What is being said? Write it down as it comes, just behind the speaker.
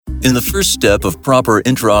In the first step of proper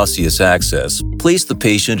intraosseous access, place the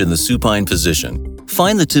patient in the supine position.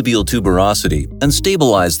 Find the tibial tuberosity and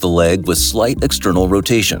stabilize the leg with slight external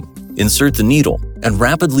rotation. Insert the needle and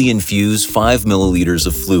rapidly infuse 5 milliliters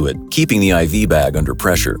of fluid, keeping the IV bag under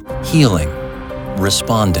pressure. Healing,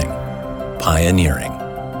 responding, pioneering.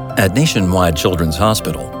 At Nationwide Children's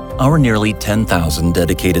Hospital, our nearly 10,000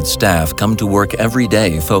 dedicated staff come to work every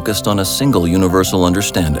day focused on a single universal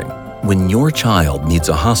understanding. When your child needs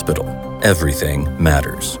a hospital, everything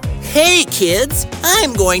matters. Hey kids,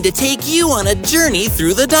 I'm going to take you on a journey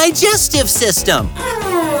through the digestive system.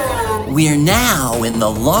 We're now in the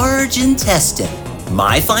large intestine.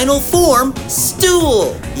 My final form,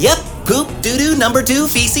 stool. Yep, poop, doo-doo, number 2,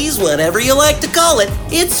 feces, whatever you like to call it.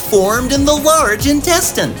 It's formed in the large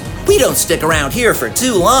intestine. We don't stick around here for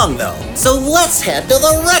too long though, so let's head to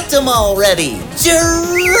the rectum already.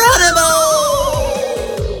 Geronimo!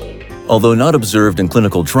 Although not observed in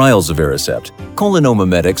clinical trials of Aricept,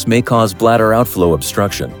 cholinomimetics may cause bladder outflow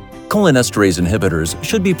obstruction. Cholinesterase inhibitors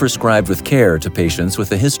should be prescribed with care to patients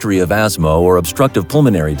with a history of asthma or obstructive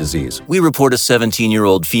pulmonary disease. We report a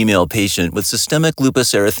 17-year-old female patient with systemic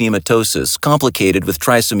lupus erythematosus complicated with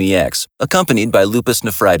trisomy X, accompanied by lupus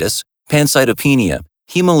nephritis, pancytopenia,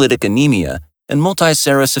 hemolytic anemia, and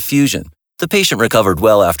multiserous effusion. The patient recovered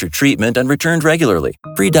well after treatment and returned regularly.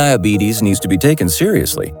 Prediabetes needs to be taken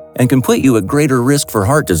seriously and can put you at greater risk for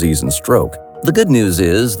heart disease and stroke. The good news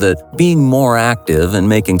is that being more active and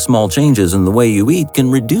making small changes in the way you eat can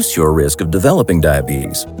reduce your risk of developing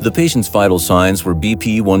diabetes. The patient's vital signs were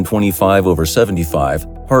BP 125/75,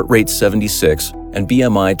 heart rate 76, and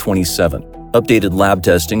BMI 27. Updated lab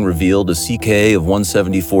testing revealed a CK of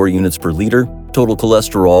 174 units per liter, total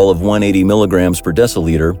cholesterol of 180 milligrams per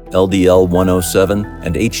deciliter, LDL 107,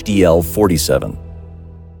 and HDL 47.